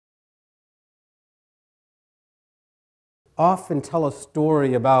often tell a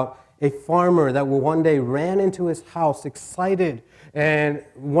story about a farmer that one day ran into his house excited and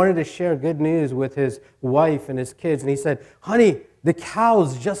wanted to share good news with his wife and his kids. And he said, "Honey, the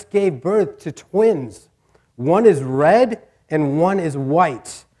cows just gave birth to twins. One is red and one is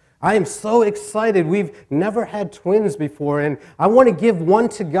white. I am so excited. We've never had twins before, and I want to give one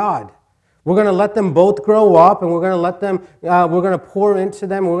to God. We're going to let them both grow up, and we're going to let them, we're going to pour into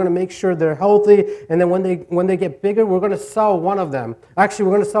them. We're going to make sure they're healthy, and then when they get bigger, we're going to sell one of them. Actually,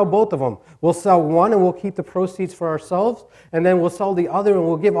 we're going to sell both of them. We'll sell one, and we'll keep the proceeds for ourselves, and then we'll sell the other, and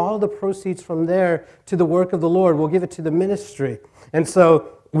we'll give all the proceeds from there to the work of the Lord. We'll give it to the ministry." And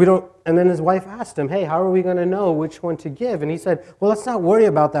so and then his wife asked him, "Hey, how are we going to know which one to give?" And he said, "Well, let's not worry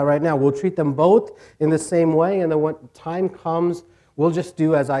about that right now. We'll treat them both in the same way, and then when time comes, we'll just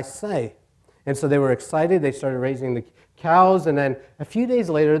do as I say." And so they were excited. They started raising the cows, and then a few days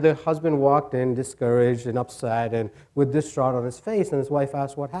later, the husband walked in discouraged and upset and with distraught on his face, and his wife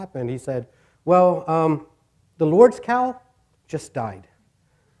asked what happened. He said, "Well, the Lord's cow just died."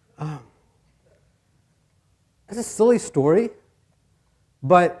 That's a silly story,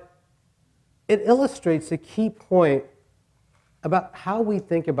 but it illustrates a key point about how we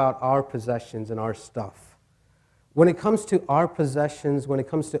think about our possessions and our stuff. When it comes to our possessions, when it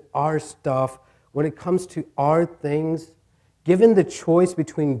comes to our stuff, when it comes to our things, given the choice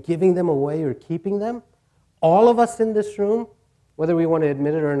between giving them away or keeping them, all of us in this room, whether we want to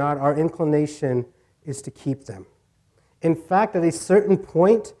admit it or not, our inclination is to keep them. In fact, at a certain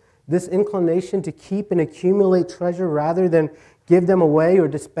point, this inclination to keep and accumulate treasure rather than give them away or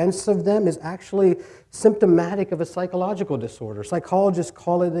dispense of them is actually symptomatic of a psychological disorder. Psychologists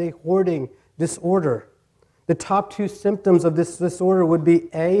call it a hoarding disorder. The top two symptoms of this disorder would be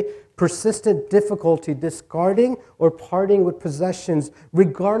A, persistent difficulty discarding or parting with possessions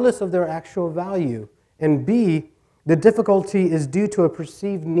regardless of their actual value, and B, the difficulty is due to a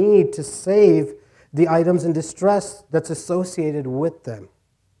perceived need to save the items in distress that's associated with them.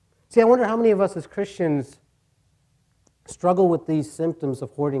 See, I wonder how many of us as Christians struggle with these symptoms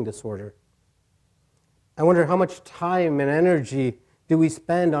of hoarding disorder. I wonder how much time and energy do we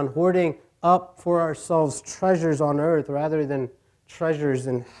spend on hoarding up for ourselves treasures on earth rather than treasures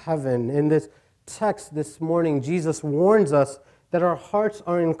in heaven. In this text this morning, Jesus warns us that our hearts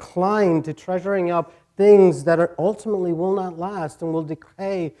are inclined to treasuring up things that ultimately will not last and will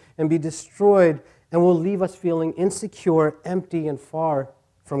decay and be destroyed and will leave us feeling insecure, empty, and far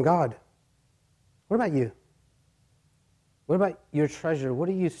from God. What about you? What about your treasure? What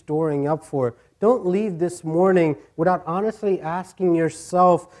are you storing up for? Don't leave this morning without honestly asking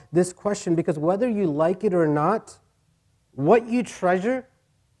yourself this question, because whether you like it or not, what you treasure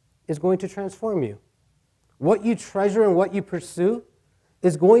is going to transform you. What you treasure and what you pursue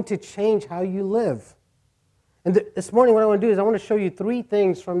is going to change how you live. And this morning what I want to do is I want to show you three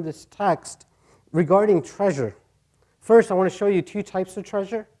things from this text regarding treasure. First, I want to show you two types of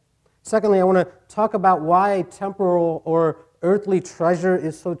treasure. Secondly, I want to talk about why temporal or earthly treasure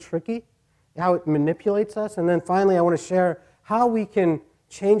is so tricky, how it manipulates us. And then finally, I want to share how we can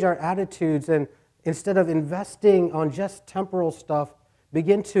change our attitudes and instead of investing on just temporal stuff,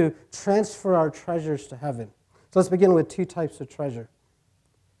 begin to transfer our treasures to heaven. So let's begin with two types of treasure.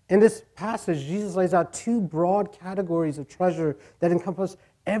 In this passage, Jesus lays out two broad categories of treasure that encompass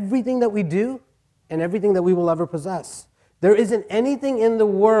everything that we do and everything that we will ever possess. There isn't anything in the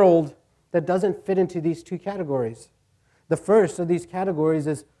world that doesn't fit into these two categories. The first of these categories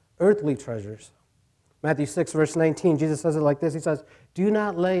is earthly treasures. Matthew 6, verse 19, Jesus says it like this. He says, "Do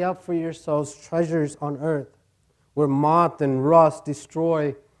not lay up for yourselves treasures on earth, where moth and rust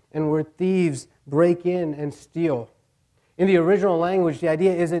destroy and where thieves break in and steal." In the original language, the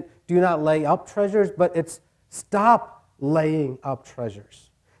idea isn't do not lay up treasures, but it's stop laying up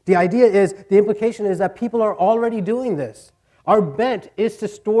treasures. The idea is, the implication is that people are already doing this. Our bent is to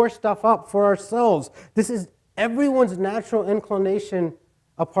store stuff up for ourselves. This is everyone's natural inclination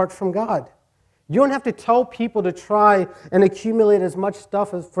apart from God. You don't have to tell people to try and accumulate as much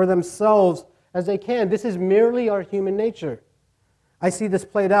stuff for themselves as they can. This is merely our human nature. I see this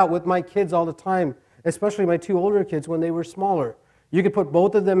played out with my kids all the time, especially my two older kids when they were smaller. You could put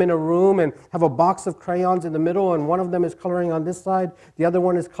both of them in a room and have a box of crayons in the middle, and one of them is coloring on this side, the other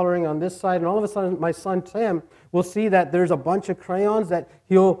one is coloring on this side, and all of a sudden my son Tim will see that there's a bunch of crayons that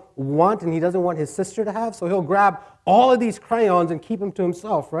he'll want and he doesn't want his sister to have, so he'll grab all of these crayons and keep them to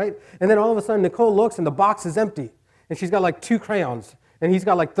himself, right? And then all of a sudden Nicole looks and the box is empty, and she's got like 2 crayons, and he's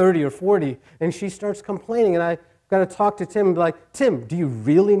got like 30 or 40, and she starts complaining, and I got to talk to Tim and be like, "Tim, do you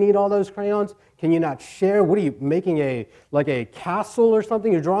really need all those crayons? Can you not share? What are you making, like a castle or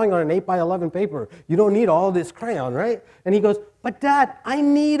something? You're drawing on an 8 by 11 paper. You don't need all this crayon, right? And he goes, but Dad, I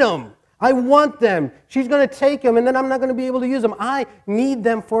need them. I want them. She's going to take them, and then I'm not going to be able to use them. I need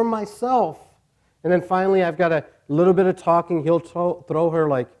them for myself. And then finally, I've got a little bit of talking. He'll throw her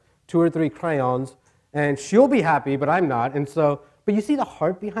like 2 or 3 crayons, and she'll be happy, but I'm not. And so, but you see the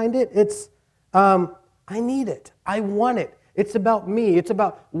heart behind it? It's, I need it. I want it. It's about me. It's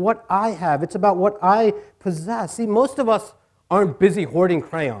about what I have. It's about what I possess. See, most of us aren't busy hoarding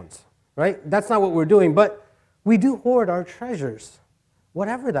crayons, right? That's not what we're doing, but we do hoard our treasures,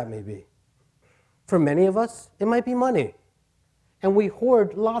 whatever that may be. For many of us, it might be money, and we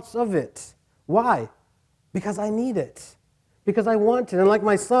hoard lots of it. Why? Because I need it, because I want it. And like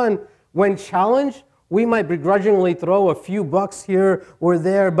my son, when challenged, we might begrudgingly throw a few bucks here or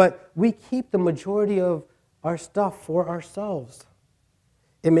there, but we keep the majority of our stuff for ourselves.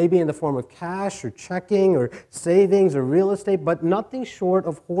 It may be in the form of cash or checking or savings or real estate, but nothing short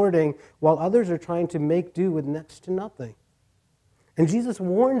of hoarding while others are trying to make do with next to nothing. And Jesus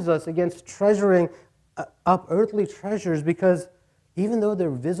warns us against treasuring up earthly treasures because even though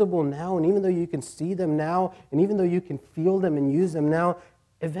they're visible now, and even though you can see them now, and even though you can feel them and use them now,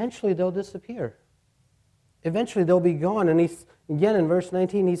 eventually they'll disappear. Eventually they'll be gone. And again in verse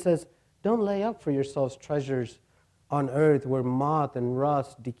 19, he says, don't lay up for yourselves treasures on earth where moth and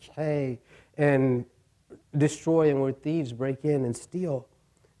rust decay and destroy and where thieves break in and steal.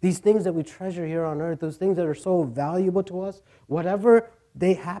 These things that we treasure here on earth, those things that are so valuable to us, whatever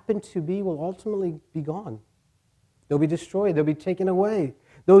they happen to be will ultimately be gone. They'll be destroyed. They'll be taken away.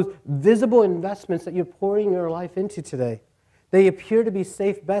 Those visible investments that you're pouring your life into today, they appear to be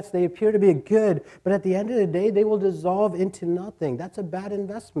safe bets. They appear to be good, but at the end of the day, they will dissolve into nothing. That's a bad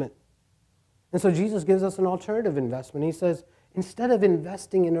investment. And so Jesus gives us an alternative investment. He says, instead of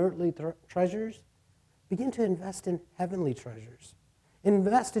investing in earthly treasures, begin to invest in heavenly treasures.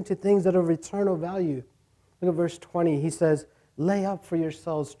 Invest into things that are of eternal value. Look at verse 20. He says, lay up for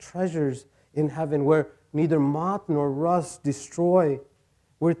yourselves treasures in heaven where neither moth nor rust destroy,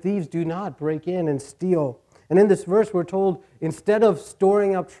 where thieves do not break in and steal. And in this verse, we're told, instead of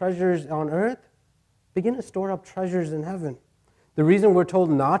storing up treasures on earth, begin to store up treasures in heaven. The reason we're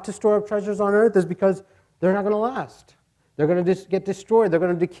told not to store up treasures on earth is because they're not going to last. They're going to get destroyed. They're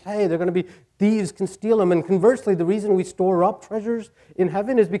going to decay. They're going to be, thieves can steal them. And conversely, the reason we store up treasures in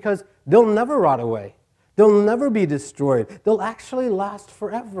heaven is because they'll never rot away. They'll never be destroyed. They'll actually last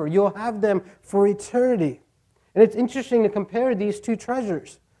forever. You'll have them for eternity. And it's interesting to compare these two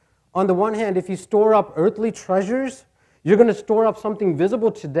treasures. On the one hand, if you store up earthly treasures, you're going to store up something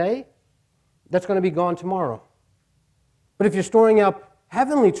visible today that's going to be gone tomorrow. But if you're storing up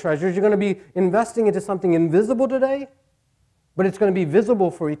heavenly treasures, you're going to be investing into something invisible today, but it's going to be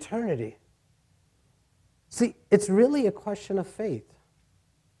visible for eternity. See, it's really a question of faith.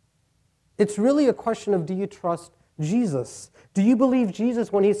 It's really a question of, do you trust Jesus? Do you believe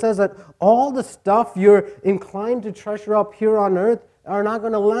Jesus when he says that all the stuff you're inclined to treasure up here on earth are not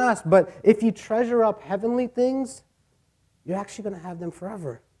going to last, but if you treasure up heavenly things, you're actually going to have them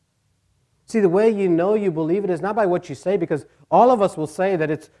forever? See, the way you know you believe it is not by what you say, because all of us will say that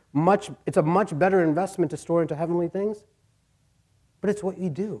it's a much better investment to store into heavenly things, but it's what you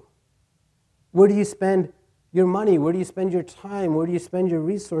do. Where do you spend your money? Where do you spend your time? Where do you spend your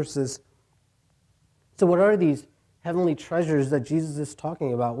resources? So what are these heavenly treasures that Jesus is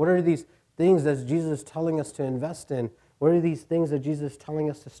talking about? What are these things that Jesus is telling us to invest in? What are these things that Jesus is telling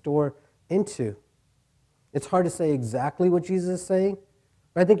us to store into? It's hard to say exactly what Jesus is saying,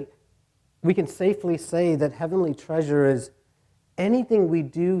 but I think we can safely say that heavenly treasure is anything we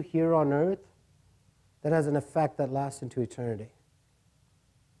do here on earth that has an effect that lasts into eternity.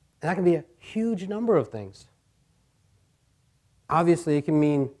 And that can be a huge number of things. Obviously, it can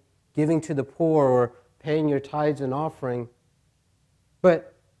mean giving to the poor or paying your tithes and offering,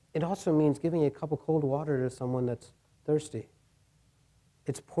 but it also means giving a cup of cold water to someone that's thirsty.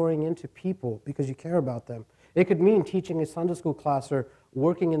 It's pouring into people because you care about them. It could mean teaching a Sunday school class or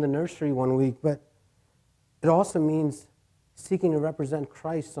working in the nursery one week, but it also means seeking to represent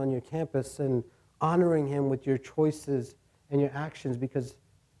Christ on your campus and honoring him with your choices and your actions because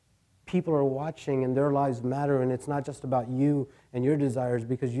people are watching and their lives matter, and it's not just about you and your desires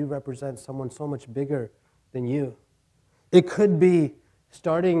because you represent someone so much bigger than you. It could be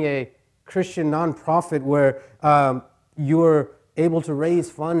starting a Christian nonprofit where you're able to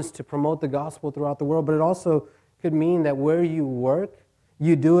raise funds to promote the gospel throughout the world, but it also could mean that where you work,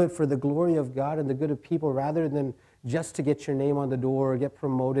 you do it for the glory of God and the good of people rather than just to get your name on the door or get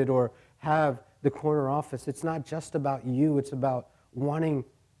promoted or have the corner office. It's not just about you. It's about wanting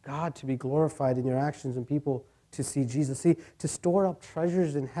God to be glorified in your actions and people to see Jesus. See, to store up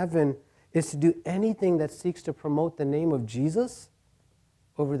treasures in heaven is to do anything that seeks to promote the name of Jesus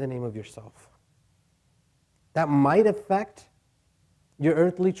over the name of yourself. That might affect your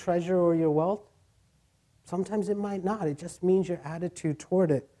earthly treasure or your wealth. Sometimes it might not. It just means your attitude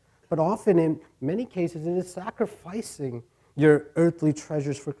toward it. But often, in many cases, it is sacrificing your earthly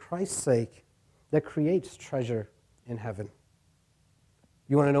treasures for Christ's sake that creates treasure in heaven.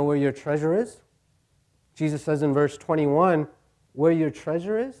 You want to know where your treasure is? Jesus says in verse 21, where your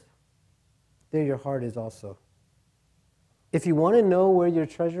treasure is, there your heart is also. If you want to know where your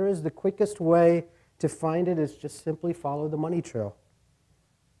treasure is, the quickest way to find it is just simply follow the money trail.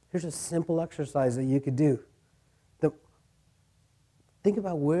 Here's a simple exercise that you could do. Think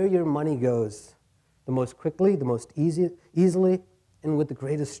about where your money goes the most quickly, the most easily, and with the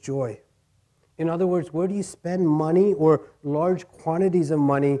greatest joy. In other words, where do you spend money or large quantities of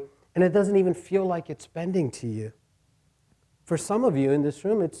money and it doesn't even feel like it's spending to you? For some of you in this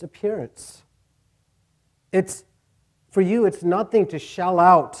room, it's appearance. For you, it's nothing to shell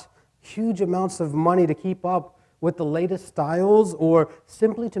out huge amounts of money to keep up with the latest styles or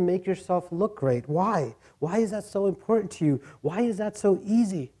simply to make yourself look great. Why? Why is that so important to you? Why is that so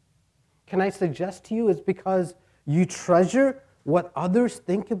easy? Can I suggest to you it's because you treasure what others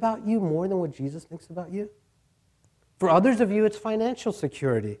think about you more than what Jesus thinks about you? For others of you, it's financial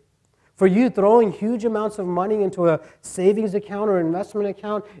security. For you, throwing huge amounts of money into a savings account or investment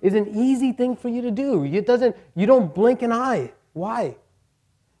account is an easy thing for you to do. You don't blink an eye. Why?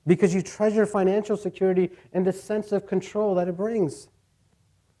 Because you treasure financial security and the sense of control that it brings.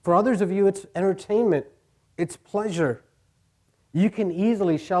 For others of you, it's entertainment. It's pleasure. You can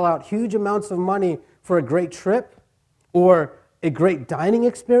easily shell out huge amounts of money for a great trip or a great dining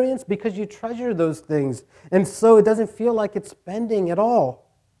experience because you treasure those things. And so it doesn't feel like it's spending at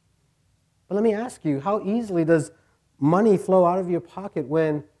all. But let me ask you, how easily does money flow out of your pocket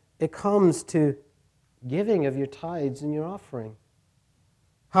when it comes to giving of your tithes and your offering?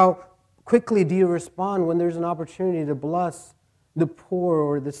 How quickly do you respond when there's an opportunity to bless the poor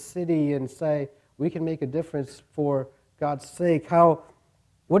or the city and say, we can make a difference for God's sake? How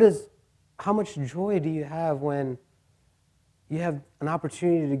much joy do you have when you have an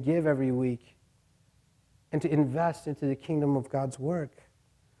opportunity to give every week and to invest into the kingdom of God's work?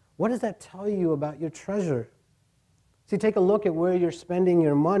 What does that tell you about your treasure? See, take a look at where you're spending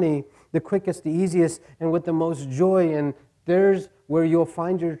your money, the quickest, the easiest, and with the most joy, and there's where you'll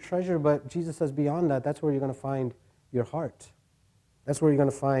find your treasure, but Jesus says beyond that, that's where you're going to find your heart. That's where you're going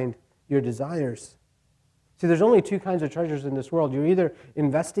to find your desires. See, there's only two kinds of treasures in this world. You're either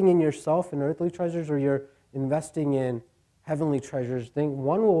investing in yourself in earthly treasures or you're investing in heavenly treasures.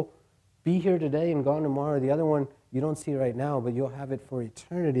 One will be here today and gone tomorrow. The other one you don't see right now, but you'll have it for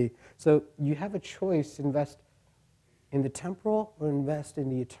eternity. So you have a choice, invest in the temporal or invest in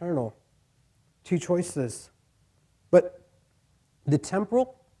the eternal. Two choices. But the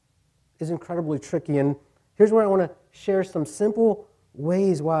temporal is incredibly tricky, and here's where I want to share some simple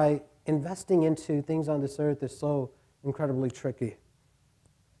ways why investing into things on this earth is so incredibly tricky.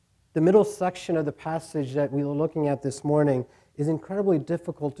 The middle section of the passage that we were looking at this morning is incredibly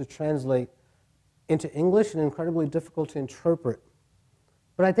difficult to translate into English and incredibly difficult to interpret.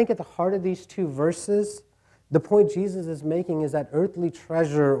 But I think at the heart of these two verses, the point Jesus is making is that earthly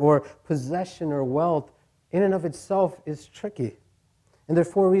treasure or possession or wealth in and of itself is tricky. And there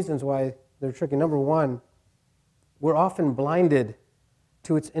are four reasons why they're tricky. Number one, we're often blinded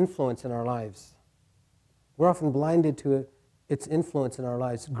to its influence in our lives. We're often blinded to its influence in our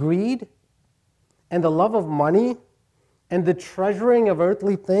lives. Greed and the love of money and the treasuring of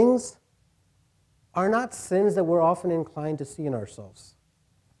earthly things are not sins that we're often inclined to see in ourselves.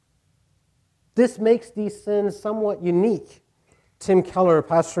 This makes these sins somewhat unique. Tim Keller, a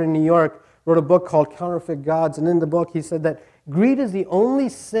pastor in New York, wrote a book called Counterfeit Gods, and in the book he said that greed is the only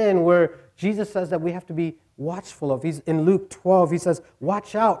sin where Jesus says that we have to be watchful of. In Luke 12, he says,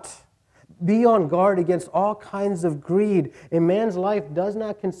 watch out. Be on guard against all kinds of greed. A man's life does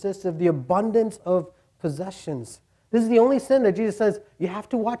not consist of the abundance of possessions. This is the only sin that Jesus says you have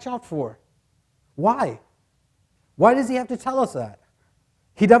to watch out for. Why? Why does he have to tell us that?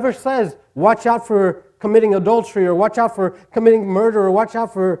 He never says, watch out for committing adultery or watch out for committing murder or watch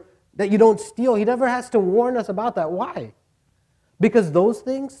out for that you don't steal. He never has to warn us about that. Why? Because those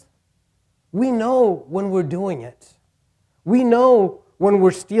things, we know when we're doing it. We know when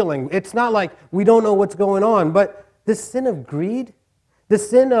we're stealing. It's not like we don't know what's going on, but the sin of greed, the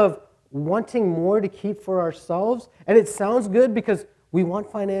sin of wanting more to keep for ourselves, and it sounds good because we want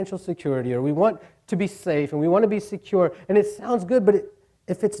financial security or we want to be safe and we want to be secure, and it sounds good, but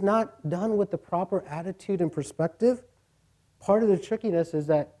if it's not done with the proper attitude and perspective, part of the trickiness is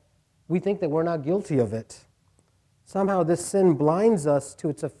that we think that we're not guilty of it. Somehow this sin blinds us to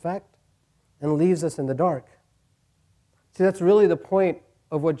its effect and leaves us in the dark. See, that's really the point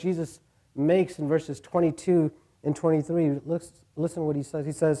of what Jesus makes in verses 22 and 23. Listen what he says.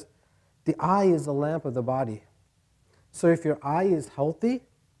 He says, the eye is the lamp of the body. So if your eye is healthy,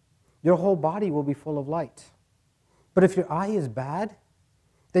 your whole body will be full of light. But if your eye is bad,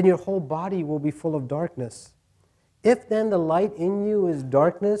 then your whole body will be full of darkness. If then the light in you is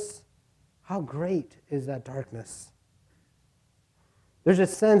darkness, how great is that darkness? There's a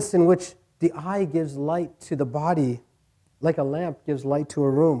sense in which the eye gives light to the body, like a lamp gives light to a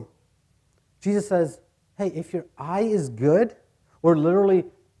room. Jesus says, hey, if your eye is good, or literally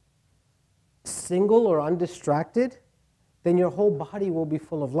single or undistracted, then your whole body will be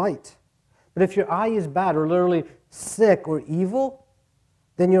full of light. But if your eye is bad, or literally sick or evil,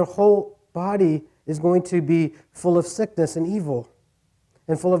 then your whole body is going to be full of sickness and evil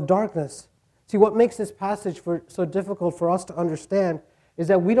and full of darkness. See, what makes this passage so difficult for us to understand is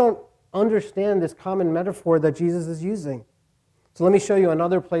that we don't understand this common metaphor that Jesus is using. So let me show you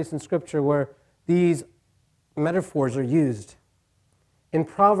another place in Scripture where these metaphors are used. In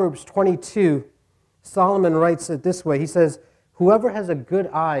Proverbs 22, Solomon writes it this way. He says, whoever has a good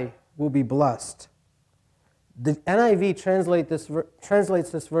eye will be blessed. The NIV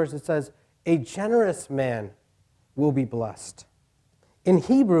translates this verse. It says, a generous man will be blessed. In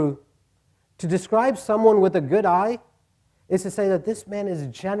Hebrew, to describe someone with a good eye is to say that this man is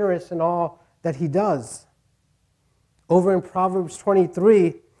generous in all that he does. Over in Proverbs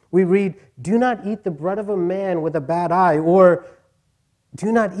 23, we read, do not eat the bread of a man with a bad eye, or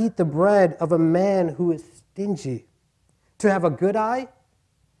do not eat the bread of a man who is stingy. To have a good eye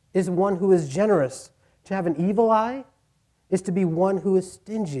is one who is generous. To have an evil eye is to be one who is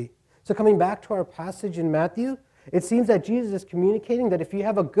stingy. So coming back to our passage in Matthew, it seems that Jesus is communicating that if you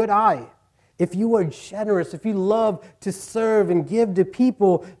have a good eye, if you are generous, if you love to serve and give to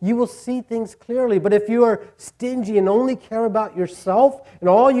people, you will see things clearly. But if you are stingy and only care about yourself, and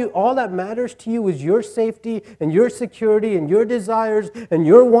all that matters to you is your safety and your security and your desires and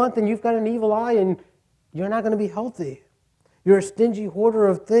your want, then you've got an evil eye and you're not going to be healthy. You're a stingy hoarder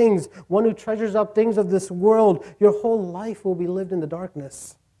of things, one who treasures up things of this world. Your whole life will be lived in the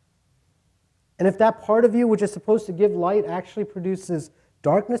darkness. And if that part of you, which is supposed to give light, actually produces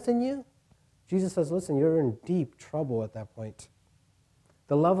darkness in you, Jesus says, listen, you're in deep trouble at that point.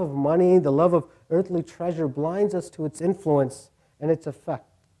 The love of money, the love of earthly treasure blinds us to its influence and its effect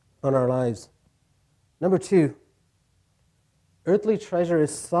on our lives. Number two, earthly treasure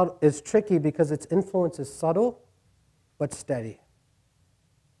is tricky because its influence is subtle but steady.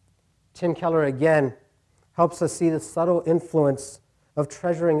 Tim Keller again helps us see the subtle influence of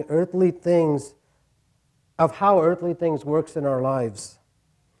treasuring earthly things, of how earthly things works in our lives.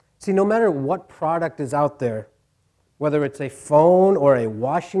 See, no matter what product is out there, whether it's a phone or a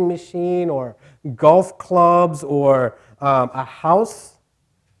washing machine or golf clubs or a house,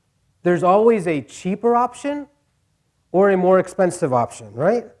 there's always a cheaper option or a more expensive option,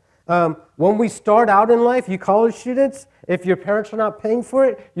 right? When we start out in life, you college students, if your parents are not paying for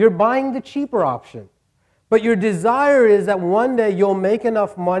it, you're buying the cheaper option. But your desire is that one day you'll make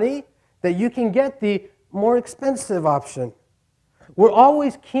enough money that you can get the more expensive option. We're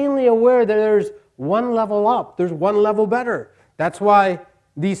always keenly aware that there's one level up, there's one level better. That's why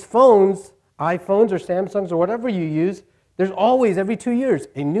these phones, iPhones or Samsungs or whatever you use, there's always, every 2 years,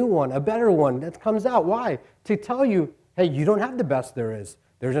 a new one, a better one that comes out. Why? To tell you, hey, you don't have the best there is.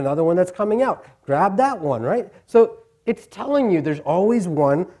 There's another one that's coming out. Grab that one, right? So it's telling you there's always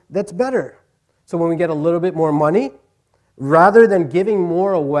one that's better. So when we get a little bit more money, rather than giving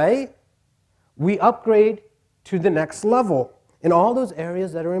more away, we upgrade to the next level in all those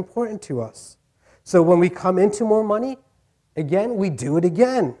areas that are important to us. So when we come into more money, again, we do it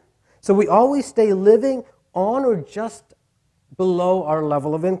again. So we always stay living on or just below our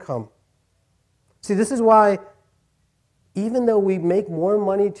level of income. See, this is why even though we make more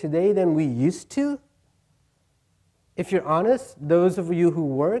money today than we used to, if you're honest, those of you who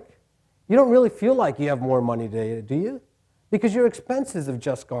work, you don't really feel like you have more money today, do you? Because your expenses have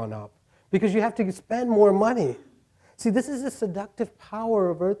just gone up. Because you have to spend more money. See, this is the seductive power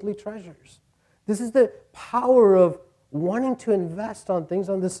of earthly treasures. This is the power of wanting to invest on things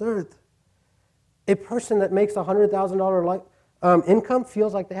on this earth. A person that makes a $100,000 income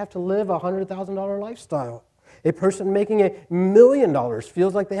feels like they have to live a $100,000 lifestyle. A person making $1 million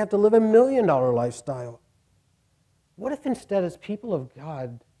feels like they have to live $1 million lifestyle. What if instead, as people of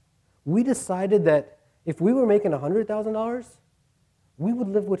God, we decided that if we were making $100,000, we would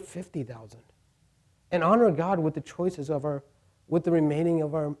live with 50,000 and honor God with the choices with the remaining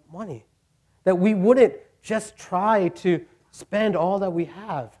of our money. That we wouldn't just try to spend all that we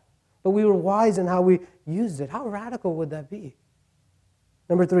have, but we were wise in how we used it. How radical would that be?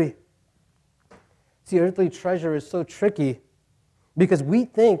 Number 3. See, earthly treasure is so tricky because we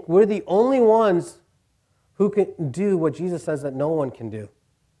think we're the only ones who can do what Jesus says that no one can do.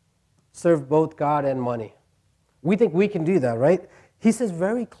 Serve both God and money. We think we can do that, right? He says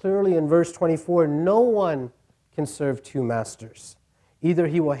very clearly in verse 24, no one can serve 2 masters. Either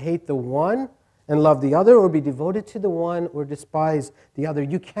he will hate the one and love the other, or be devoted to the one or despise the other.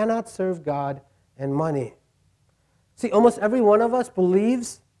 You cannot serve God and money. See, almost every one of us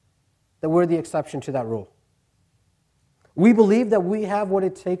believes that we're the exception to that rule. We believe that we have what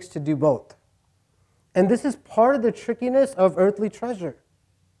it takes to do both. And this is part of the trickiness of earthly treasure.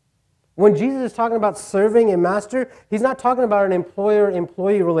 When Jesus is talking about serving a master, he's not talking about an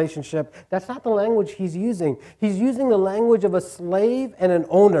employer-employee relationship. That's not the language he's using. He's using the language of a slave and an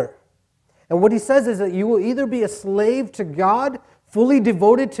owner. And what he says is that you will either be a slave to God, fully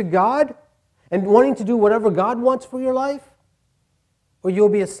devoted to God, and wanting to do whatever God wants for your life, or you'll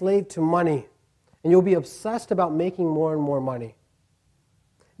be a slave to money, and you'll be obsessed about making more and more money.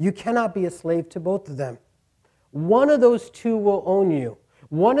 You cannot be a slave to both of them. One of those two will own you.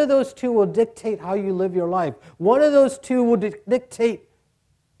 One of those two will dictate how you live your life. One of those two will dictate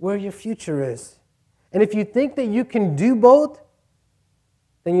where your future is. And if you think that you can do both,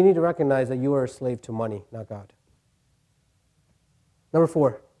 then you need to recognize that you are a slave to money, not God. Number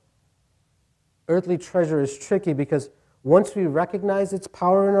 4, earthly treasure is tricky because once we recognize its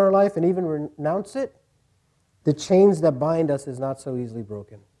power in our life and even renounce it, the chains that bind us is not so easily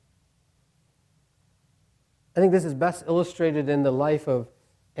broken. I think this is best illustrated in the life of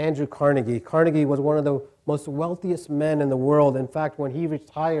Andrew Carnegie. Carnegie was one of the most wealthiest men in the world. In fact, when he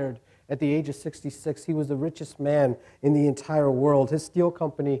retired at the age of 66, he was the richest man in the entire world. His steel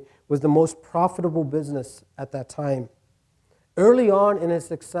company was the most profitable business at that time. Early on in his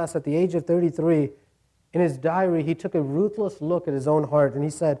success, at the age of 33, in his diary, he took a ruthless look at his own heart and he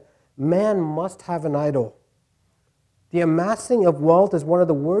said, "Man must have an idol. The amassing of wealth is one of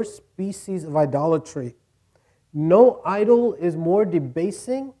the worst species of idolatry. No idol is more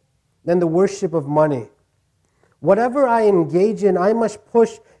debasing than the worship of money. Whatever I engage in, I must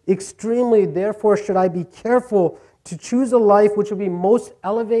push extremely. Therefore, should I be careful to choose a life which will be most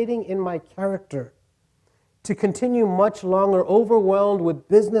elevating in my character. To continue much longer overwhelmed with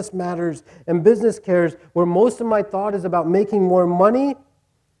business matters and business cares, where most of my thought is about making more money,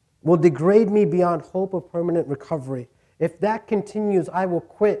 will degrade me beyond hope of permanent recovery. If that continues, I will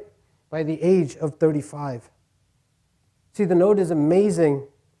quit by the age of 35. See, the note is amazing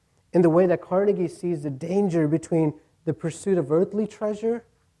in the way that Carnegie sees the danger between the pursuit of earthly treasure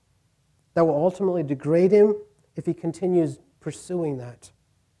that will ultimately degrade him if he continues pursuing that.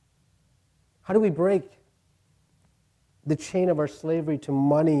 How do we break the chain of our slavery to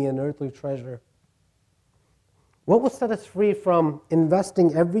money and earthly treasure? What will set us free from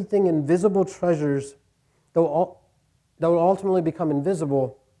investing everything in visible treasures that will ultimately become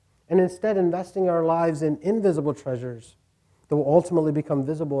invisible, and instead investing our lives in invisible treasures that will ultimately become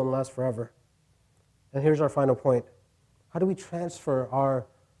visible and last forever? And here's our final point. How do we transfer our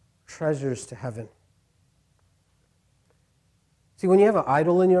treasures to heaven? See, when you have an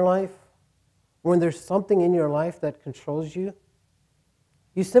idol in your life, when there's something in your life that controls you,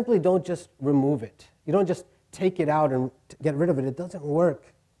 you simply don't just remove it. You don't just take it out and get rid of it. It doesn't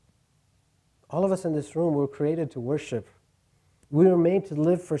work. All of us in this room were created to worship. We were made to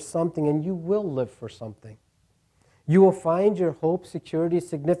live for something, and you will live for something. You will find your hope, security,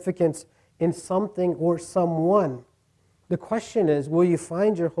 significance in something or someone. The question is, will you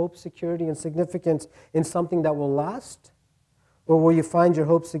find your hope, security, and significance in something that will last? Or will you find your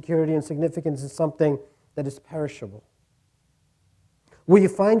hope, security, and significance in something that is perishable? Will you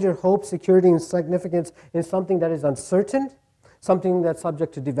find your hope, security, and significance in something that is uncertain, something that's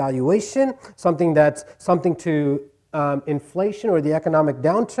subject to devaluation, something that's to inflation or the economic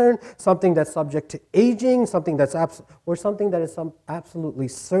downturn, something that's subject to aging, something that's something that is absolutely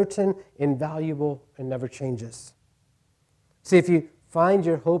certain, invaluable, and never changes? See, if you find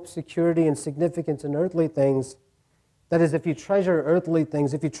your hope, security, and significance in earthly things, that is, if you treasure earthly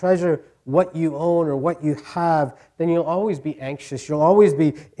things, if you treasure what you own or what you have, then you'll always be anxious, you'll always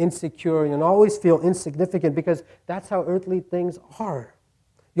be insecure, you'll always feel insignificant, because that's how earthly things are.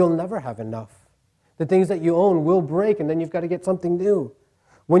 You'll never have enough. The things that you own will break, and then you've got to get something new.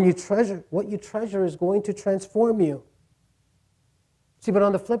 When you treasure, what you treasure is going to transform you. See, but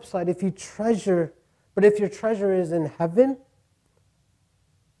on the flip side, if your treasure is in heaven,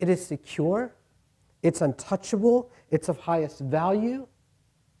 it is secure, it's untouchable, it's of highest value,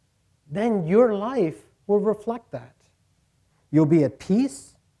 then your life will reflect that. You'll be at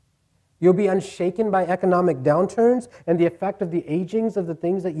peace. You'll be unshaken by economic downturns and the effect of the agings of the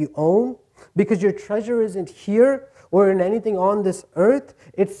things that you own, because your treasure isn't here or in anything on this earth.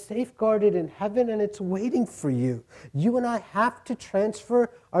 It's safeguarded in heaven and it's waiting for you. You and I have to transfer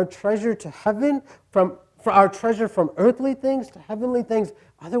our treasure to heaven, for our treasure from earthly things to heavenly things.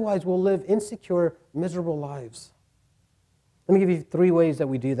 Otherwise, we'll live insecure, miserable lives. Let me give you 3 ways that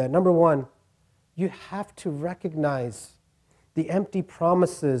we do that. Number 1, you have to recognize the empty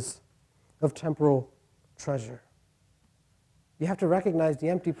promises of temporal treasure. You have to recognize the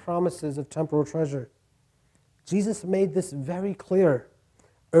empty promises of temporal treasure. Jesus made this very clear.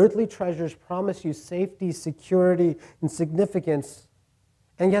 Earthly treasures promise you safety, security, and significance,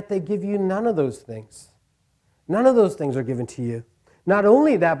 and yet they give you none of those things. None of those things are given to you. Not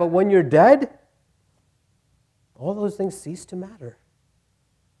only that, but when you're dead, all those things cease to matter.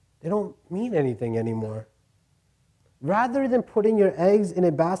 They don't mean anything anymore. Rather than putting your eggs in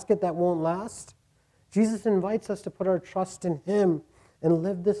a basket that won't last, Jesus invites us to put our trust in Him and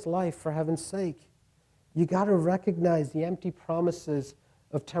live this life for heaven's sake. You got to recognize the empty promises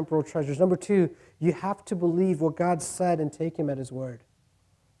of temporal treasures. Number 2, you have to believe what God said and take Him at His word.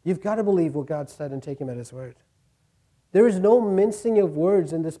 You've got to believe what God said and take Him at His word. There is no mincing of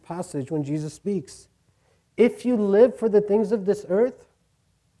words in this passage when Jesus speaks. If you live for the things of this earth,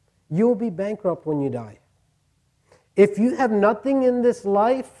 you will be bankrupt when you die. If you have nothing in this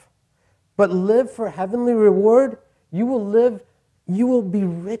life but live for heavenly reward, you will be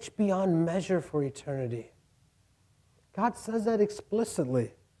rich beyond measure for eternity. God says that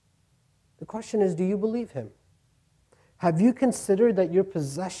explicitly. The question is, do you believe Him? Have you considered that your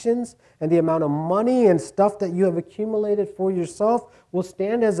possessions and the amount of money and stuff that you have accumulated for yourself will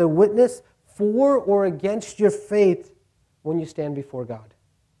stand as a witness for or against your faith when you stand before God?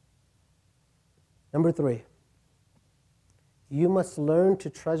 Number 3, you must learn to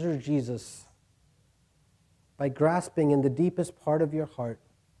treasure Jesus by grasping in the deepest part of your heart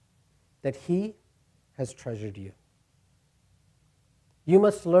that He has treasured you. You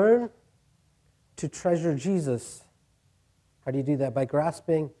must learn to treasure Jesus. How do you do that? By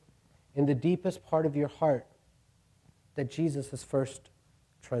grasping in the deepest part of your heart that Jesus has first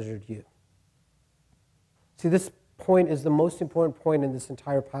treasured you. See, this point is the most important point in this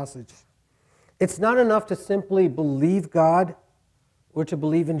entire passage. It's not enough to simply believe God or to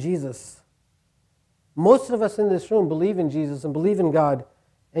believe in Jesus. Most of us in this room believe in Jesus and believe in God,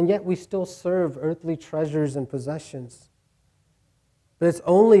 and yet we still serve earthly treasures and possessions. But it's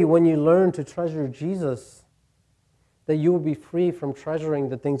only when you learn to treasure Jesus that you will be free from treasuring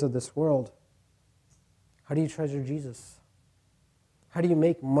the things of this world. How do you treasure Jesus? How do you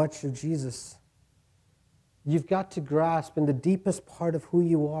make much of Jesus? You've got to grasp in the deepest part of who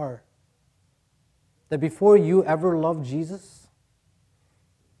you are that before you ever loved Jesus,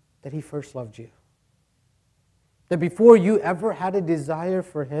 that He first loved you. That before you ever had a desire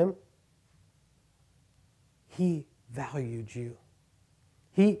for Him, He valued you.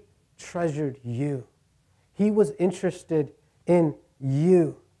 He treasured you. He was interested in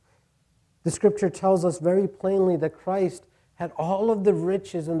you. The Scripture tells us very plainly that Christ had all of the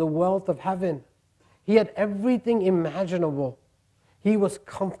riches and the wealth of heaven. He had everything imaginable. He was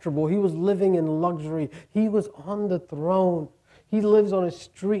comfortable. He was living in luxury. He was on the throne. He lives on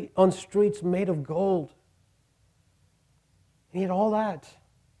streets made of gold. He had all that.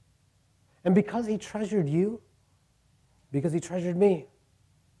 And because He treasured you, because He treasured me,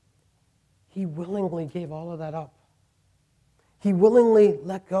 He willingly gave all of that up. He willingly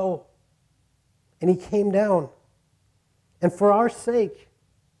let go. And He came down. And for our sake,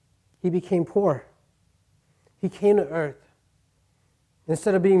 He became poor. He came to earth.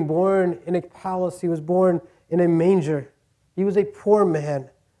 Instead of being born in a palace, He was born in a manger. He was a poor man.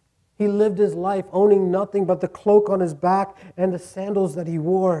 He lived His life owning nothing but the cloak on His back and the sandals that He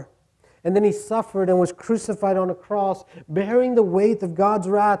wore. And then He suffered and was crucified on a cross, bearing the weight of God's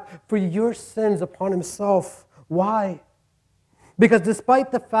wrath for your sins upon Himself. Why? Because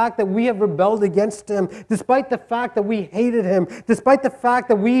despite the fact that we have rebelled against Him, despite the fact that we hated Him, despite the fact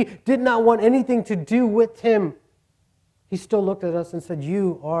that we did not want anything to do with Him, He still looked at us and said,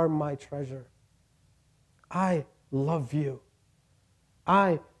 "You are my treasure. I love you.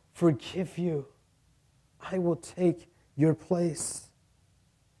 I forgive you. I will take your place."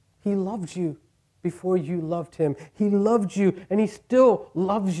 He loved you before you loved Him. He loved you, and He still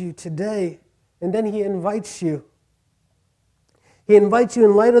loves you today. And then He invites you. He invites you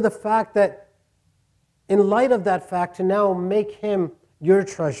in light of that fact, to now make Him your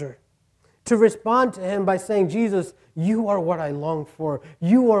treasure. To respond to him by saying, Jesus, you are what I long for.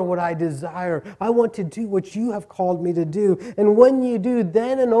 You are what I desire. I want to do what you have called me to do. And when you do,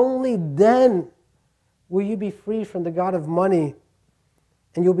 then and only then will you be free from the god of money,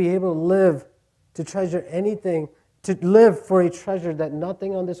 and you'll be able to live to treasure anything, to live for a treasure that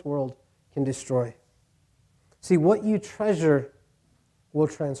nothing on this world can destroy. See, what you treasure will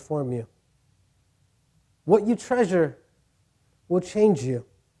transform you. What you treasure will change you.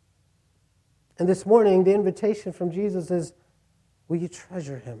 And this morning, the invitation from Jesus is, will you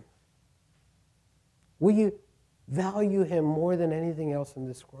treasure him? Will you value him more than anything else in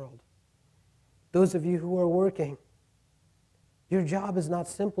this world? Those of you who are working, your job is not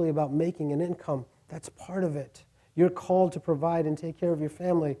simply about making an income. That's part of it. You're called to provide and take care of your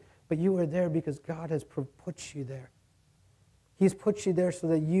family, but you are there because God has put you there. He's put you there so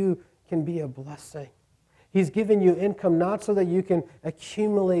that you can be a blessing. He's given you income not so that you can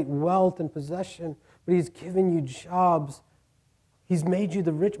accumulate wealth and possession, but he's given you jobs. He's made you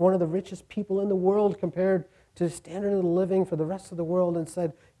one of the richest people in the world compared to the standard of living for the rest of the world, and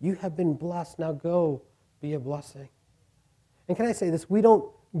said, you have been blessed, now go be a blessing. And can I say this? We don't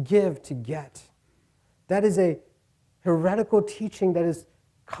give to get. That is a heretical teaching that is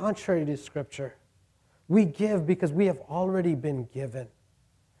contrary to Scripture. We give because we have already been given.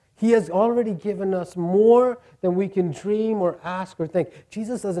 He has already given us more than we can dream or ask or think.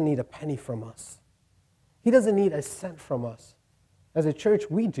 Jesus doesn't need a penny from us. He doesn't need a cent from us. As a church,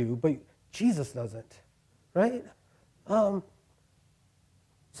 we do, but Jesus doesn't, right? So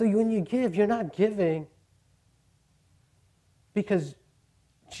when you give, you're not giving because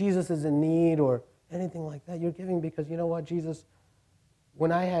Jesus is in need or anything like that. You're giving because, you know what, Jesus,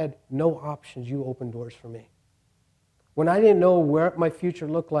 when I had no options, you opened doors for me. When I didn't know where my future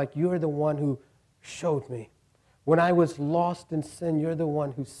looked like, you're the one who showed me. When I was lost in sin, you're the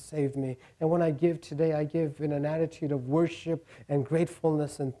one who saved me. And when I give today, I give in an attitude of worship and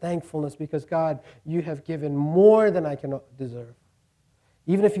gratefulness and thankfulness because, God, you have given more than I can deserve.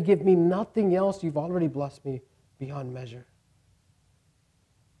 Even if you give me nothing else, you've already blessed me beyond measure.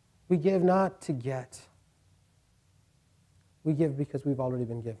 We give not to get. We give because we've already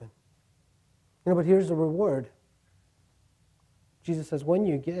been given. But here's the reward. Jesus says, when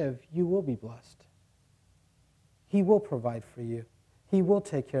you give, you will be blessed. He will provide for you. He will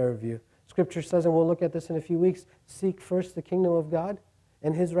take care of you. Scripture says, and we'll look at this in a few weeks, seek first the kingdom of God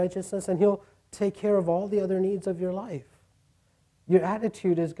and his righteousness, and he'll take care of all the other needs of your life. Your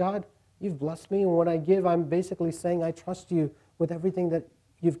attitude is, God, you've blessed me, and when I give, I'm basically saying I trust you with everything that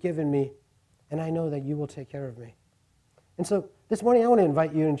you've given me, and I know that you will take care of me. And so this morning I want to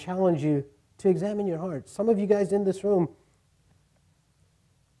invite you and challenge you to examine your heart. Some of you guys in this room,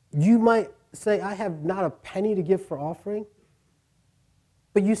 you might say, I have not a penny to give for offering,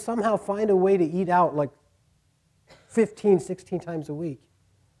 but you somehow find a way to eat out like 15, 16 times a week.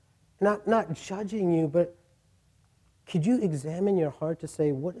 Not judging you, but could you examine your heart to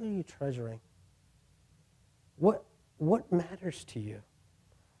say, what are you treasuring? What matters to you?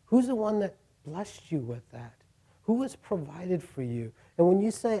 Who's the one that blessed you with that? Who has provided for you? And when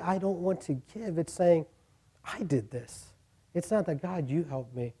you say, I don't want to give, it's saying, I did this. It's not that, God, you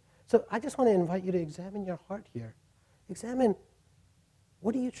helped me. So I just want to invite you to examine your heart here. Examine,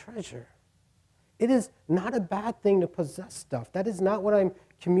 what do you treasure? It is not a bad thing to possess stuff. That is not what I'm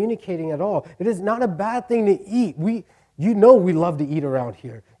communicating at all. It is not a bad thing to eat. We love to eat around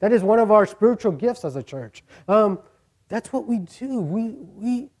here. That is one of our spiritual gifts as a church. That's what we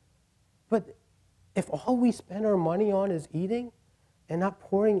do. But if all we spend our money on is eating and not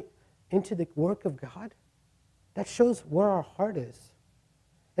pouring into the work of God, that shows where our heart is.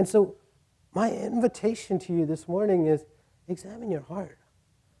 And so my invitation to you this morning is, examine your heart.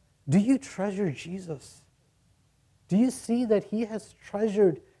 Do you treasure Jesus? Do you see that he has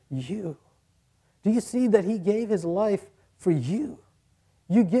treasured you? Do you see that he gave his life for you?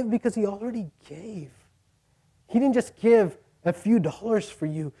 You give because he already gave. He didn't just give a few dollars for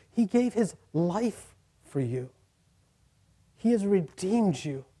you. He gave his life for you. He has redeemed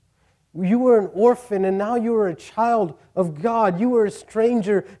you. You were an orphan, and now you are a child of God. You were a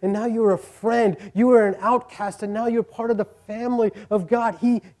stranger, and now you are a friend. You were an outcast, and now you're part of the family of God.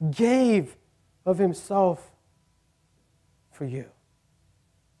 He gave of himself for you.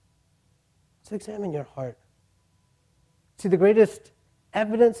 So examine your heart. See, the greatest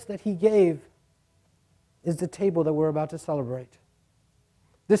evidence that he gave is the table that we're about to celebrate.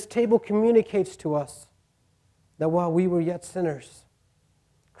 This table communicates to us that while we were yet sinners,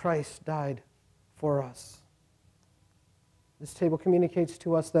 Christ died for us. This table communicates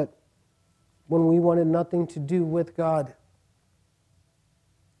to us that when we wanted nothing to do with God,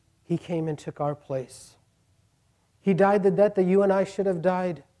 He came and took our place. He died the death that you and I should have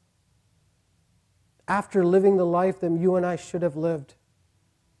died. After living the life that you and I should have lived.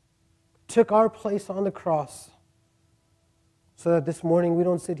 Took our place on the cross. So that this morning we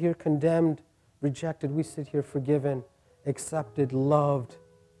don't sit here condemned, rejected. We sit here forgiven, accepted, loved,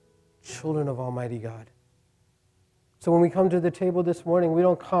 children of Almighty God. So when we come to the table this morning, we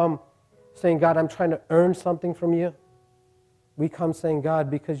don't come saying, God, I'm trying to earn something from you. We come saying, God,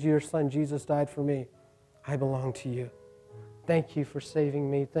 because your son Jesus died for me, I belong to you. Thank you for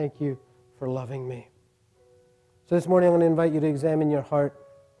saving me. Thank you for loving me. So this morning I'm going to invite you to examine your heart,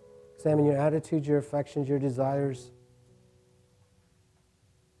 examine your attitudes, your affections, your desires.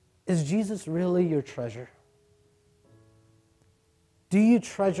 Is Jesus really your treasure? Do you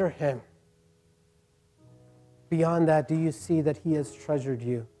treasure him? Beyond that, do you see that he has treasured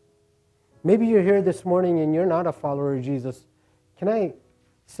you? Maybe you're here this morning and you're not a follower of Jesus. Can I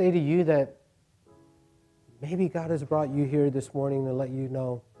say to you that maybe God has brought you here this morning to let you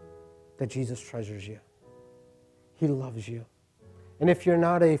know that Jesus treasures you. He loves you. And if you're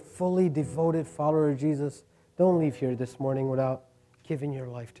not a fully devoted follower of Jesus, don't leave here this morning without giving your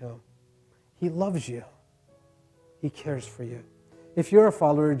life to him. He loves you. He cares for you. If you're a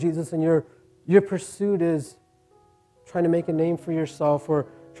follower of Jesus and your pursuit is trying to make a name for yourself or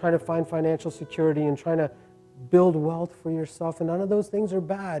trying to find financial security and trying to build wealth for yourself, and none of those things are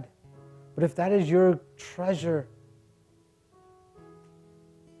bad. But if that is your treasure,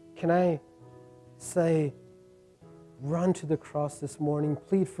 can I say, run to the cross this morning,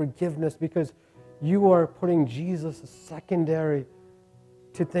 plead forgiveness, because you are putting Jesus as secondary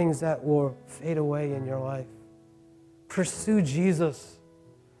to things that will fade away in your life. Pursue Jesus.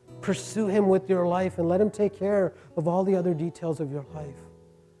 Pursue him with your life and let him take care of all the other details of your life.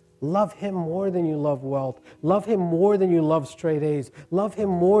 Love him more than you love wealth. Love him more than you love straight A's. Love him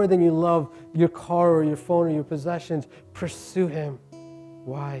more than you love your car or your phone or your possessions. Pursue him.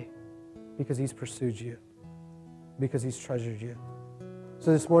 Why? Because he's pursued you. Because he's treasured you.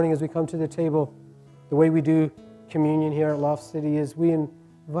 So this morning as we come to the table, the way we do communion here at Loft City is we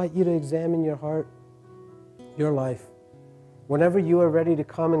invite you to examine your heart, your life. Whenever you are ready to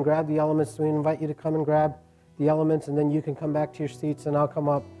come and grab the elements, we invite you to come and grab the elements, and then you can come back to your seats and I'll come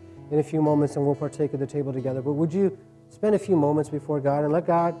up in a few moments and we'll partake of the table together. But would you spend a few moments before God and let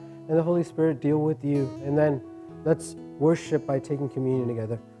God and the Holy Spirit deal with you, and then let's worship by taking communion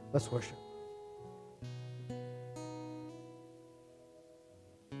together. Let's worship.